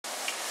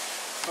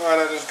Alright,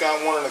 I just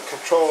got one of the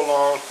control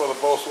arms for the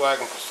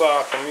Volkswagen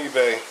Passat from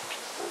eBay.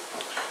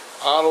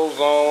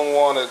 AutoZone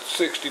wanted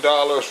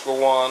 $60 for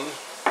one.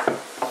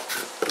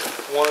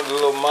 One of the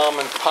little mom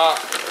and pop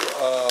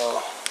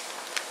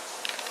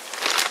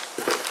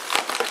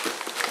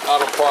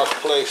auto parts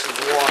places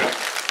wanted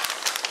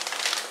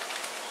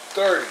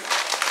 $30.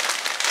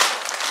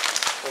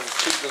 As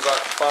cheap as I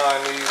could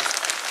find these.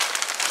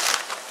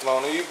 And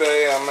on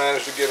eBay I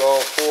managed to get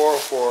all four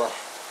for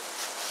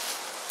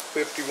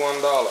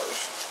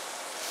 $51.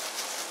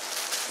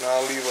 And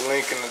I'll leave a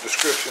link in the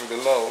description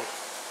below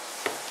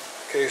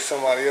in case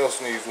somebody else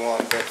needs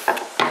one. But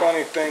the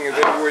funny thing is,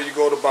 everywhere you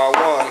go to buy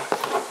one,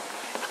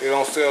 they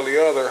don't sell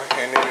the other.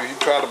 And then if you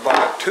try to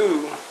buy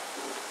two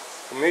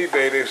from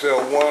eBay, they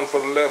sell one for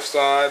the left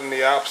side and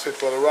the opposite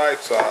for the right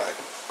side.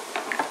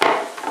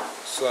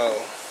 So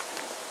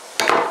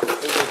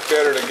it's just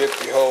better to get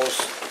the whole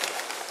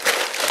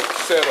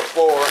set of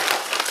four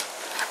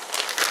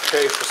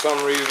in case for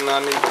some reason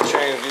I need to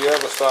change the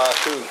other side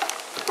too.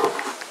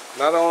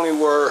 Not only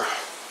was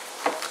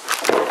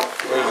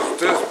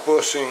this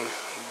bushing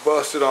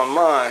busted on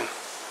mine,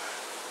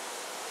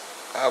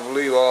 I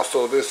believe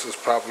also this is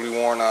probably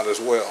worn out as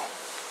well.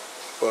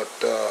 But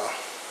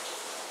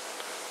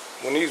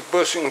when these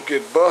bushings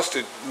get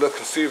busted, look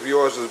and see if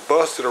yours is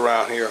busted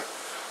around here.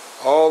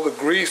 All the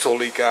grease will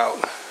leak out.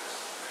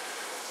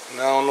 And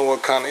I don't know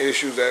what kind of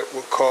issues that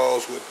would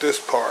cause with this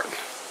part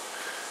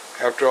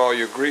after all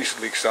your grease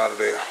leaks out of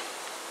there,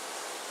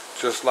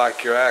 just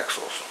like your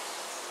axles.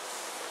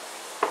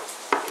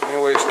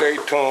 Anyway, stay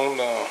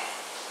tuned.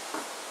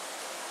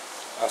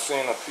 I've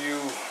seen a few,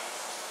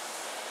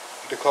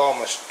 they call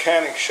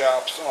mechanic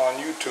shops on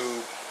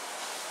YouTube,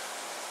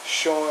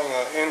 showing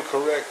an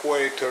incorrect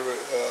way to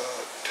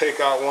take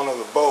out one of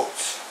the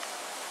bolts.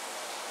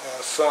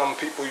 Some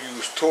people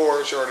use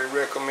torch, or they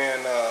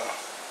recommend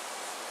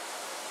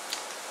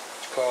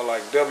it's called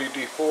like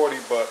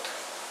WD-40, but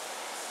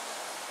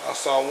I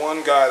saw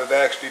one guy that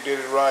actually did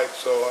it right,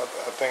 so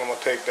I think I'm going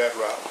to take that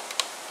route.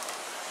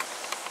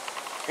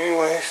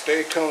 Anyway,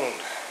 stay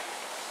tuned.